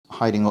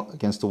hiding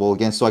against the wall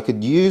again, so I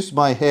could use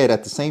my head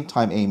at the same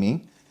time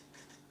aiming.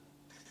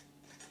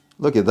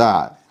 Look at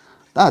that.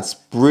 That's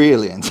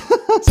brilliant.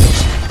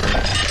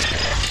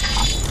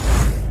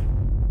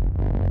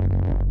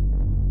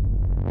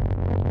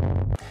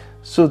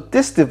 So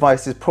this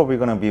device is probably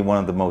going to be one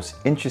of the most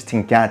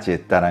interesting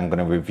gadgets that I'm going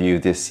to review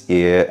this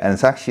year, and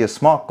it's actually a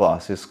smart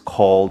glass. It's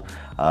called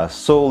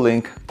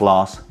SolLink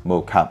Glass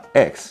Mocap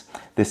X.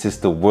 This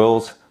is the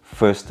world's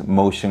first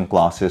motion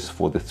glasses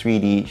for the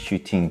 3D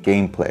shooting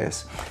game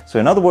players. So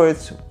in other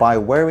words, by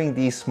wearing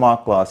these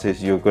smart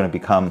glasses, you're going to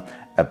become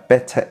a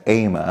better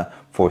aimer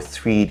for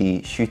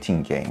 3D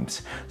shooting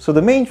games. So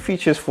the main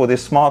features for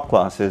this smart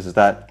glasses is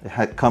that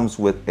it comes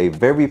with a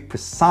very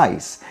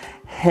precise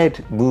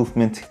head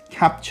movement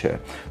capture.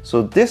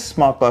 So this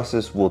smart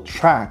glasses will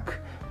track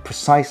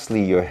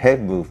precisely your head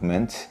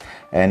movement,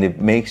 and it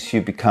makes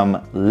you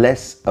become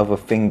less of a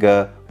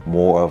finger,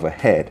 more of a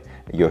head.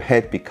 Your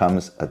head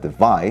becomes a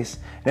device,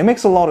 and it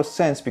makes a lot of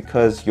sense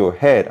because your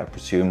head, I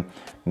presume,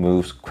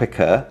 moves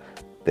quicker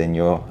than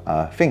your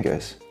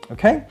fingers.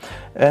 Okay,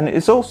 and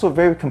it's also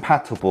very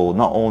compatible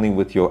not only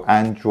with your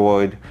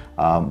Android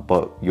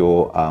but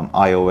your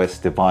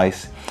iOS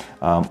device,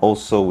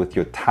 also with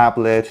your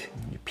tablet,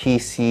 your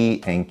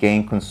PC and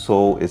game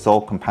console. Is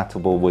all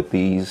compatible with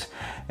these,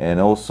 and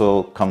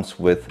also comes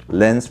with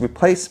lens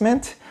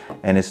replacement,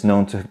 and it's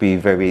known to be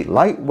very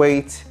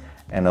lightweight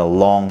and a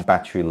long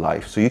battery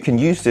life. So you can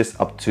use this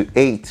up to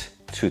 8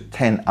 to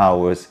 10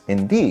 hours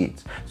indeed.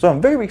 So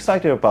I'm very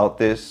excited about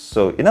this.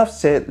 So enough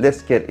said,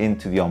 let's get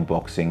into the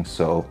unboxing.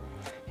 So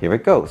here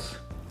it goes.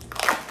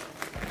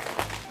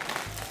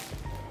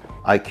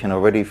 I can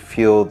already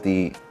feel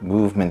the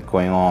movement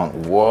going on.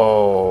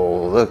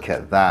 Whoa, look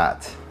at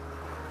that.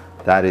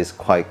 That is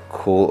quite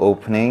cool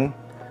opening.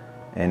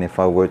 And if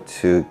I were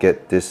to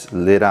get this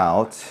lid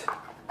out,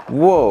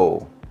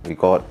 whoa, we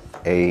got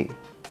a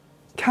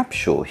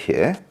capsule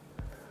here,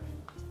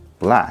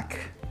 black.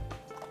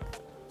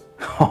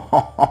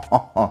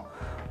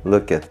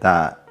 Look at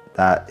that.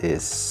 That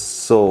is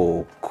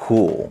so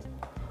cool.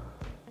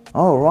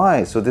 All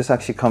right, so this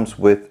actually comes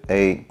with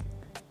a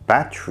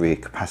battery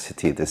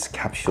capacity, this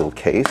capsule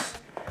case,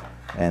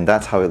 and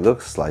that's how it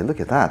looks like.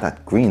 Look at that,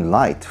 that green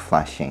light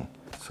flashing.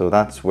 So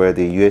that's where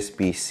the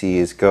USB-C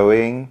is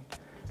going,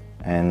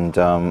 and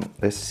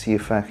let's see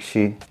if I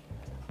actually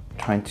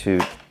trying to.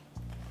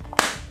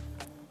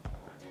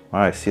 All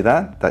right, see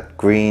that? That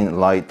green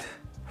light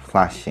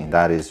flashing,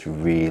 that is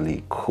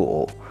really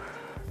cool.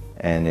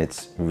 And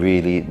it's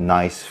really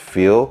nice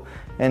feel,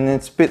 and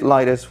it's a bit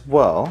light as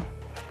well.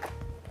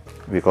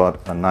 We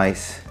got a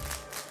nice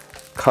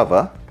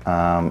cover,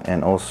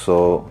 and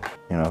also,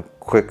 you know,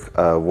 quick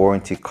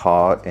warranty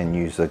card and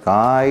user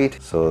guide.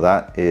 So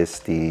that is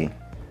the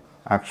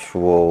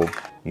actual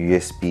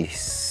USB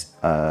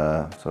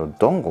sort of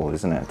dongle,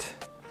 isn't it?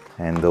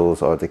 And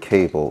those are the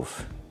cables.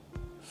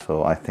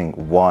 So I think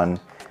one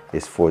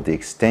is for the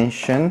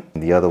extension,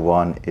 the other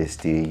one is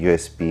the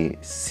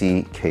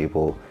USB-C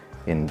cable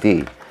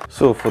indeed.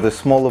 So for the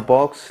smaller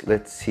box,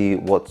 let's see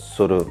what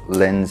sort of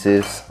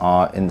lenses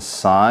are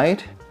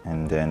inside.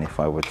 And then if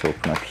I were to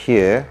open up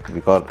here, we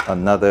got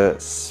another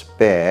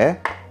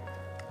spare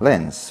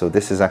lens. So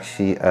this is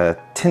actually a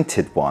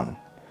tinted one.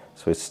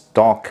 So it's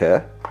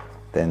darker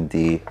than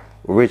the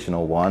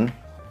original one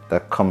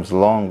that comes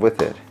along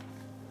with it.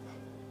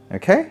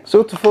 Okay,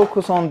 so to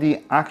focus on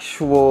the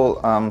actual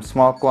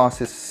smart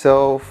glass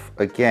itself,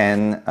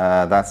 again,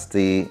 that's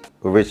the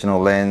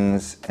original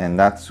lens, and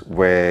that's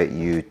where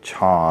you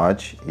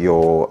charge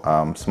your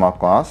smart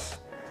glass.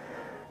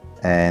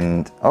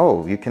 And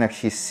oh, you can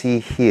actually see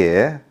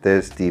here,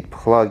 there's the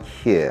plug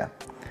here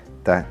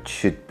that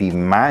should be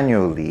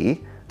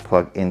manually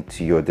plugged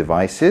into your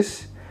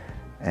devices.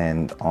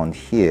 And on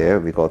here,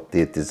 we got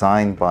the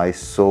design by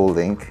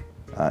SolLink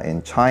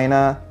in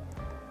China.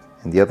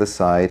 And the other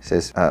side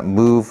says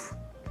move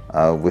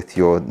with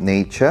your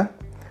nature.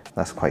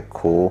 That's quite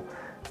cool.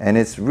 And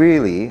it's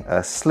really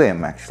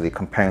slim actually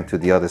comparing to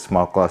the other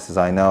smart glasses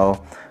I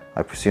know.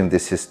 I presume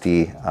this is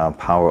the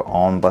power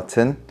on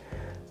button.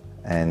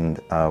 And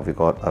we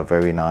got a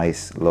very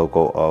nice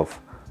logo of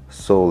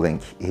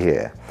SolLink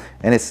here.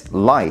 And it's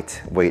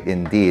lightweight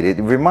indeed. It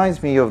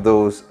reminds me of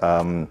those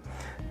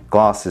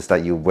glasses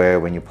that you wear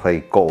when you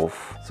play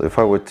golf. So if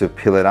I were to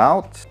peel it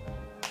out,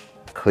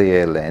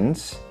 clear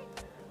lens.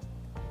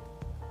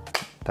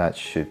 That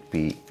should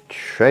be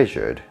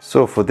treasured.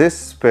 So for this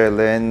spare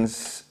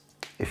lens,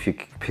 if you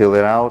peel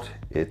it out,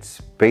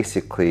 it's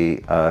basically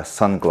a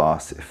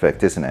sunglass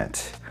effect, isn't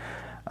it?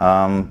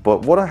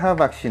 But what I have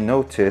actually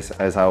noticed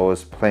as I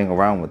was playing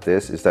around with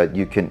this is that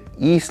you can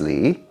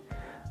easily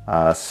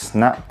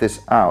snap this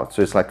out.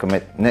 So it's like a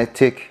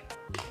magnetic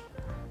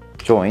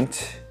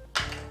joint,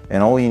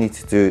 and all you need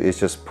to do is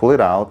just pull it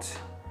out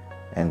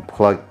and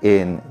plug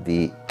in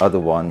the other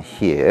one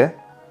here,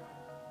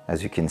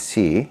 as you can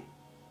see.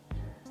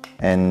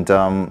 And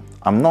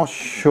I'm not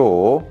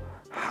sure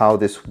how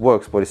this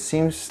works, but it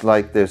seems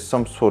like there's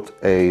some sort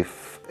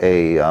of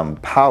a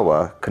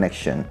power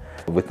connection.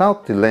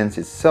 Without the lens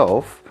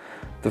itself,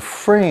 The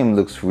frame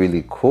looks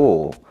really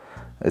cool.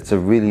 It's a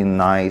really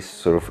nice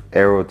sort of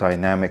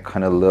aerodynamic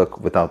kind of look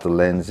without the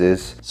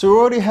lenses. So it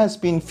already has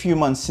been a few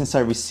months since I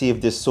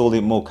received this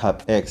Solid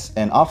Mocap X,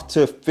 and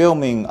after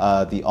filming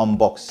the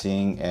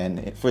unboxing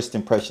and first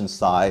impression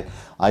side,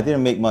 I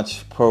didn't make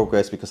much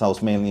progress because I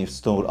was mainly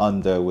snowed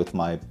under with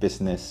my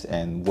business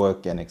and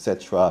work and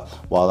etc.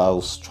 while I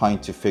was trying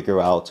to figure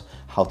out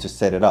how to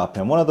set it up.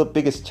 And one of the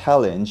biggest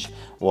challenge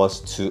was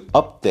to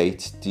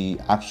update the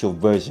actual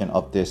version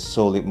of this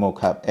Solid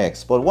Mocap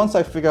X. But once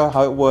I figure out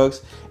how it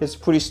works, it's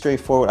pretty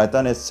straightforward. I've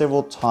done it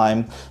several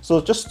times. So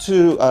just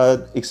to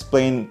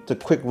explain, the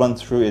quick run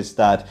through is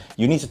that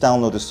you need to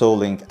download the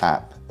Solink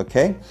app,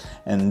 okay?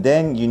 And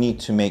then you need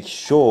to make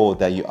sure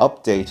that you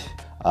update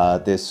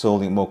this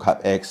Solink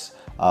Mocap X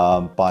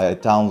by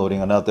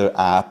downloading another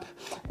app.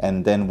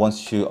 And then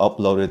once you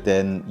upload it,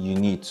 then you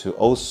need to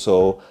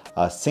also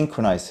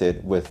synchronize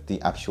it with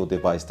the actual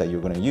device that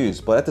you're going to use.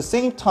 But at the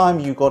same time,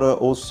 you got to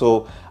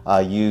also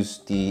use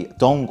the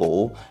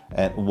dongle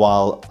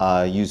while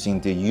using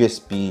the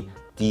USB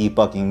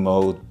debugging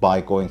mode by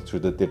going through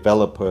the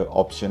developer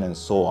option and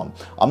so on.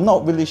 I'm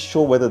not really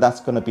sure whether that's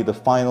going to be the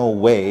final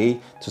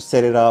way to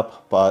set it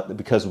up, but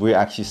because we're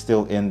actually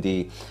still in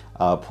the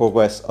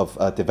progress of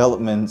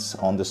developments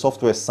on the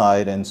software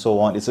side and so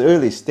on, it's an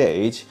early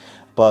stage.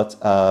 But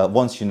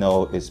once you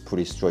know, it's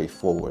pretty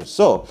straightforward.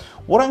 So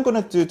what I'm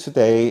going to do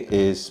today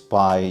is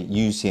by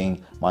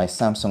using my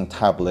Samsung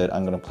tablet,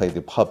 I'm going to play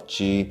the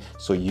PUBG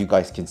so you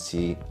guys can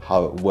see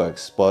how it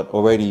works. But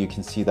already you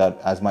can see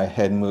that as my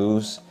head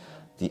moves,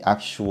 the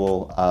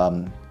actual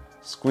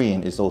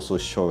screen is also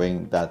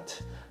showing that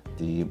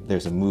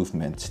there's a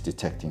movement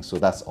detecting. So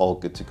that's all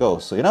good to go.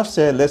 So enough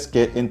said, let's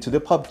get into the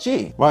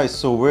PUBG. Right,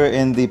 so we're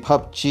in the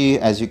PUBG.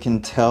 As you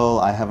can tell,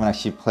 I haven't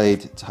actually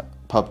played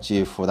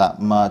PUBG for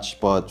that much,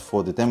 but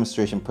for the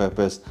demonstration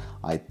purpose,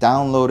 I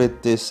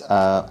downloaded this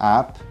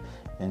app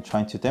and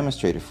trying to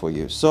demonstrate it for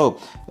you. So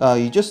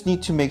you just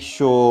need to make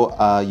sure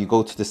you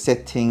go to the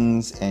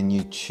settings and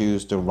you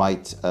choose the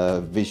right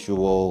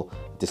visual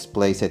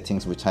display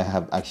settings, which I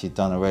have actually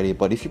done already.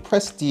 But if you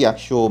press the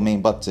actual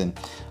main button,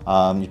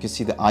 you can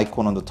see the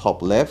icon on the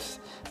top left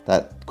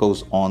that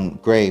goes on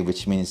gray,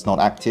 which means it's not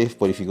active.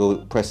 But if you go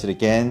press it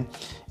again,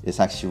 it's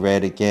actually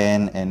red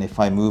again. And if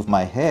I move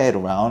my head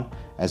around,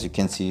 as you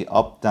can see,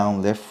 up,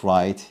 down, left,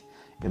 right,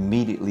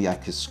 immediately I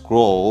could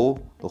scroll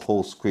the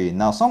whole screen.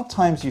 Now,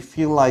 sometimes you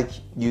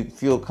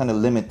feel kind of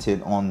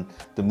limited on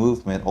the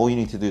movement. All you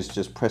need to do is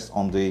just press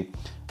on the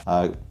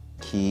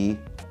key,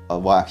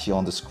 well, actually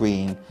on the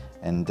screen,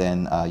 and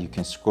then you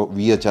can scroll,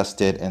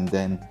 readjust it. And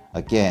then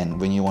again,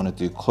 when you want to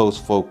do close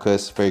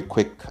focus, very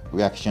quick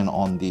reaction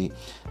on the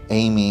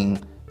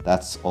aiming,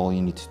 that's all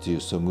you need to do.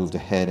 So move the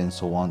head and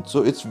so on.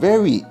 So it's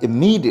very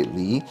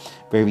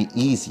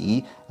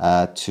easy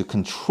to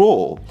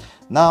control.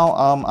 Now,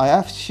 I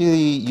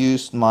actually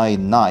used my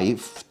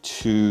knife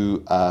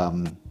to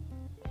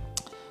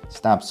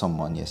stab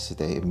someone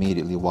yesterday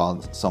immediately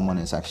while someone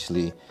is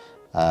actually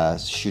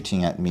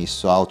shooting at me.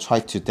 So I'll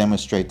try to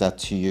demonstrate that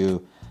to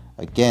you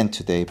again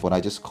today, but I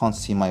just can't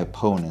see my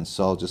opponent.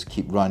 So I'll just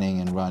keep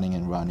running and running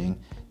and running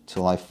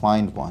till I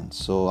find one.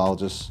 So I'll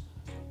just,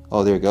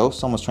 oh, there you go.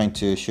 Someone's trying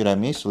to shoot at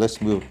me. So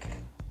let's move.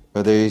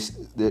 Oh,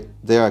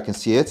 there I can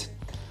see it.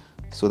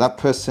 So that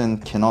person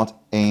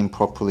cannot aim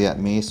properly at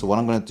me. So what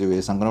I'm going to do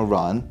is I'm going to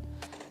run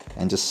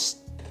and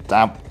just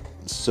stab.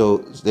 So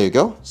there you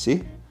go.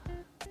 See?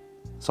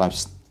 So I'm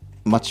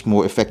much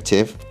more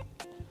effective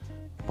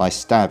by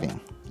stabbing.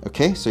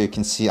 Okay, so you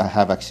can see I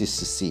have actually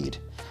succeeded.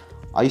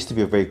 I used to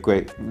be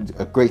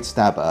a great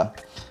stabber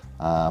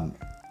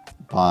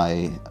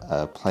by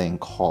playing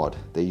COD.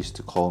 They used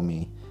to call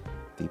me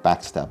the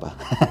backstabber.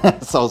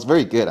 So I was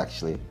very good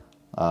actually.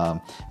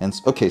 And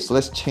okay, so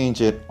let's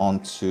change it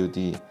onto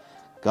the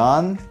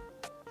gun,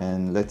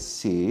 and let's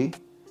see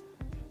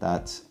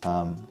that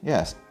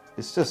yes,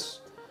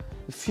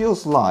 it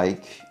feels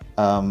like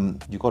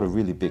you got a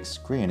really big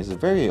screen. It's a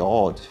very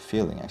odd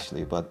feeling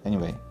actually, but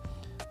anyway,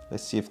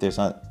 let's see if there's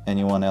not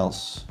anyone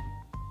else.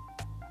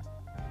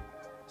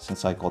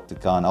 Since I got the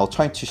gun, I'll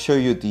try to show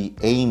you the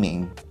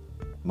aiming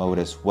mode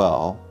as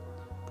well,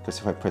 because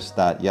if I press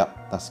that,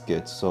 yep, that's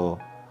good. So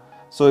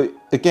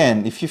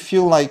again, if you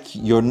feel like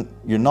you're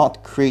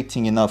not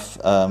creating enough,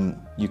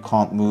 you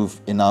can't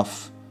move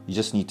enough, you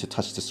just need to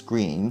touch the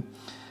screen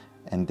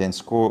and then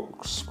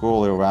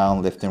scroll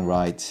around left and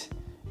right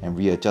and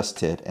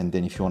readjust it. And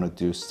then if you want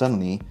to do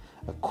suddenly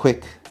a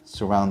quick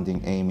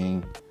surrounding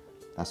aiming,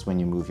 that's when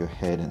you move your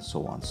head and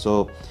so on.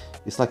 So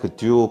it's like a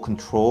dual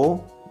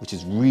control, which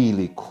is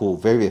really cool,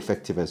 very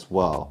effective as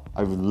well.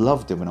 I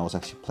loved it when I was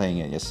actually playing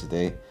it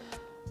yesterday.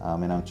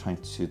 And I'm trying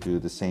to do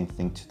the same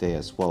thing today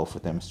as well for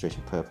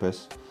demonstration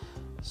purpose.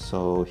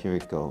 So here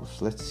it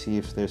goes. Let's see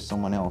if there's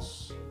someone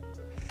else.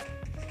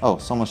 Oh,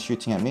 someone's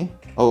shooting at me.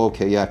 Oh,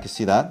 okay, yeah, I can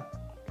see that.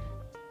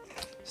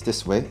 It's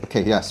this way.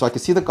 Okay, yeah, so I can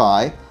see the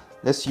guy.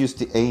 Let's use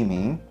the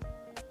aiming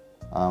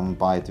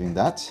by doing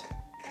that.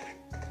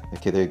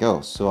 Okay, there you go.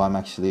 So I'm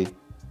actually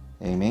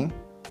aiming.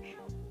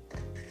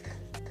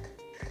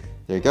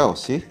 There you go,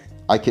 see?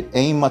 I could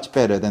aim much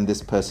better than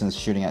this person's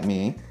shooting at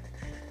me.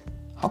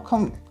 How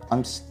come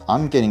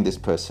I'm getting this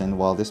person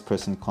while this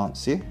person can't?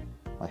 See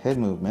my head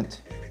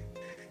movement.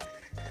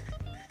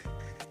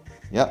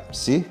 Yep,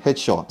 see,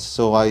 headshot.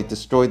 So I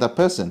destroyed that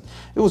person.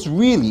 It was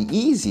really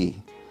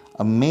easy,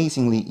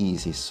 amazingly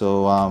easy.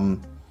 So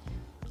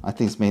I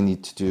think it's mainly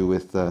to do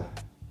with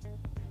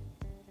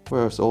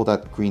where's all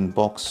that green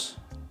box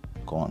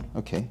gone?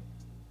 Okay.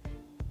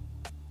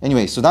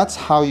 Anyway, so that's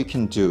how you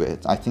can do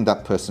it. I think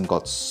that person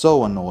got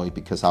so annoyed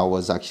because I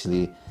was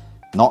actually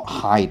not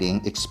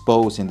hiding,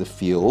 exposed in the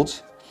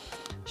field,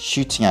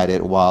 shooting at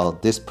it while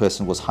this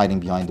person was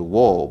hiding behind the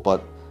wall.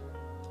 But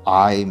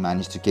I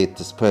managed to get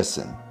this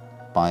person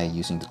by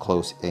using the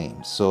close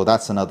aim. So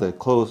that's another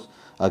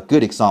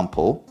good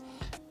example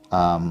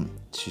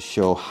to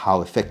show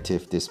how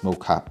effective this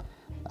mocap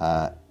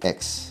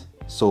X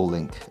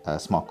SolLink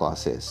smart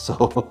glass is.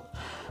 So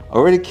I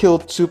already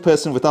killed 2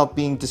 persons without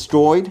being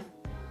destroyed.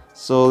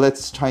 So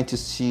let's try to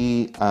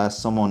see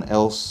someone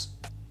else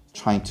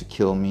trying to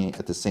kill me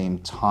at the same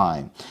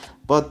time.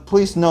 But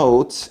please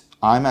note,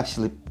 I'm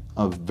actually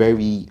a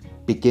very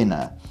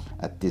beginner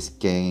at this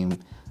game,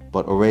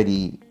 but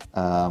already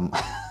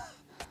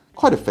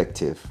quite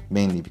effective,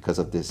 mainly because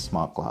of this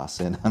smart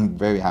glass, and I'm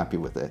very happy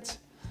with it.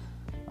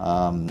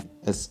 And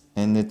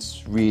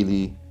it's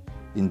really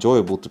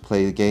enjoyable to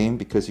play the game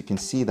because you can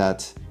see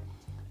that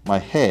my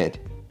head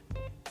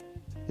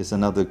is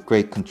another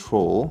great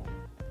control,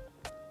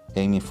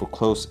 aiming for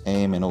close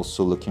aim and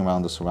also looking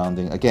around the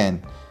surrounding.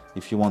 Again,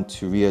 if you want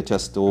to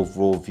readjust the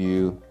overall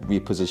view,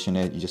 reposition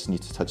it, you just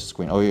need to touch the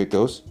screen. Oh, here it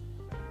goes.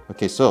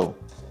 Okay, so,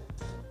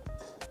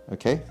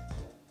 okay.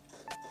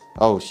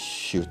 Oh,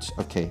 shoot,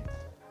 okay.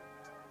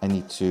 I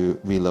need to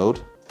reload.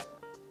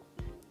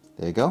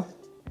 There you go.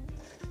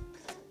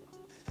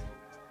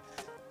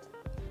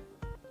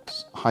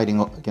 Hiding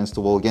against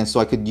the wall again, so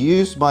I could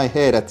use my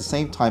head at the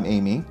same time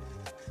aiming.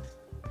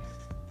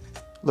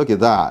 Look at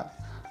that.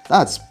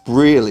 That's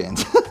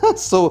brilliant.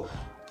 So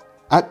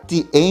at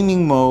the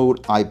aiming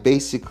mode, I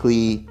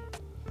basically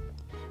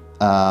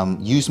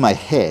use my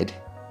head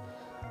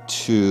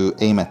to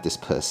aim at this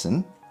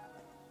person.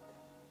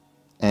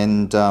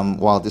 And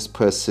while this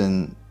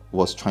person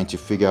was trying to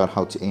figure out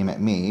how to aim at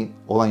me,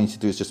 all I need to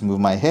do is just move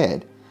my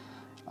head.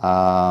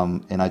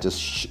 And I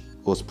just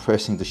was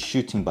pressing the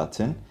shooting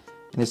button,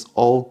 and it's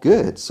all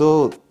good.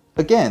 So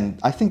again,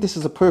 I think this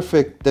is a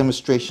perfect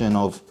demonstration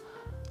of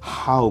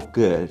how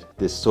good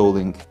this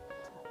SolLink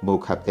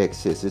mocap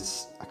X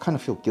is. I kind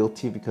of feel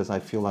guilty because I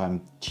feel like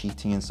I'm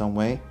cheating in some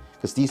way,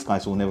 because these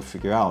guys will never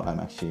figure out I'm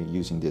actually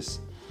using this.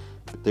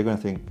 But they're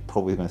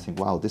probably gonna think,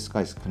 wow, this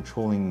guy's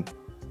controlling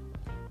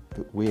a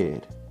bit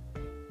weird.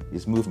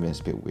 His movement is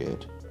a bit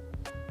weird.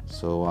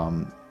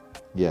 So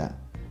yeah.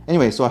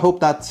 Anyway, so I hope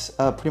that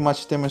pretty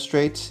much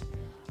demonstrates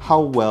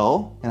how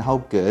well and how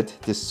good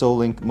this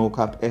SolLink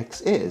mocap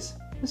X is.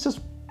 It's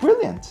just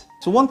brilliant.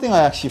 So one thing I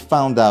actually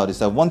found out is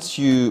that once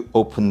you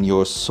open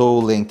your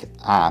SolLink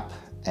app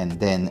and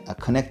then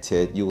connect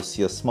it, you will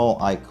see a small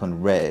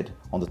icon red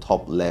on the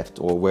top left,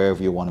 or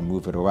wherever you want to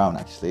move it around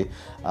actually,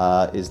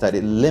 is that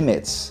it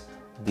limits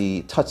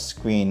the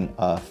touchscreen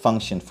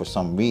function for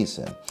some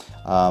reason.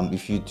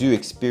 If you do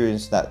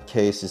experience that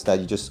case, is that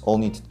you just all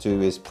need to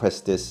do is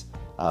press this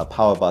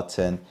power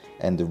button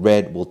and the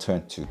red will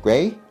turn to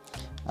gray,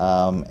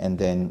 and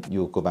then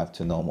you'll go back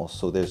to normal.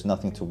 So there's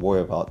nothing to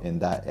worry about in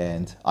that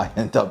end. I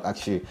end up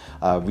actually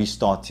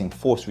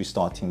force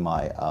restarting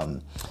my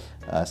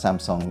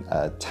Samsung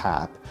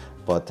Tab,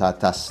 but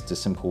that's the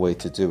simple way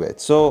to do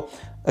it. So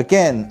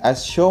again,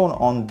 as shown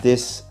on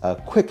this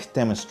quick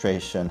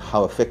demonstration,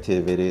 how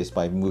effective it is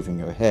by moving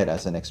your head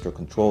as an extra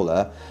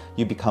controller,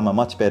 you become a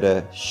much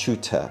better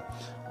shooter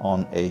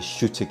on a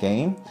shooter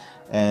game.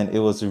 And it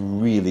was a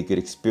really good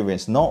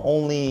experience. Not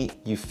only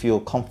you feel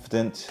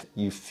confident,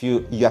 you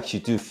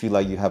actually do feel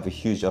like you have a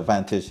huge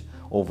advantage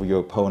over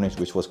your opponent,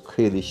 which was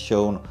clearly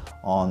shown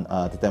on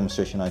the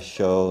demonstration I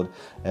showed.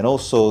 And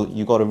also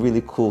you got a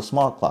really cool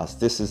smart glass.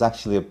 This is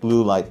actually a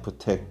blue light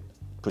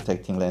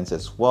protecting lens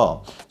as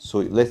well. So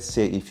let's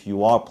say if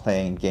you are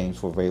playing games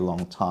for a very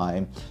long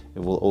time,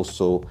 it will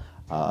also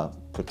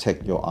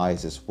protect your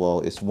eyes as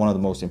well. It's one of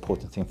the most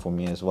important things for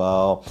me as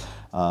well.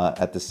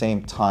 At the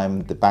same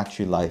time, the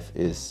battery life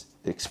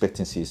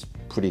expectancy is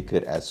pretty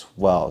good as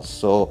well.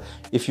 So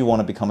if you want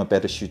to become a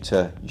better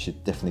shooter, you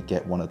should definitely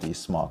get one of these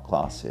smart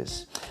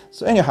glasses.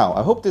 So anyhow,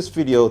 I hope this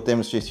video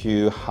demonstrates to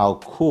you how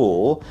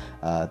cool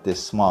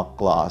this smart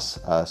glass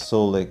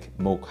SolLink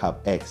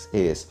mocap X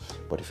is.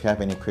 But if you have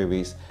any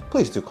queries,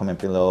 please do comment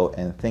below,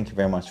 and thank you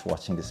very much for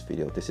watching this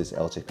video. This is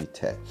LJP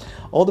Tech.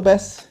 All the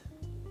best.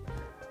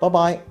 Bye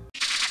bye.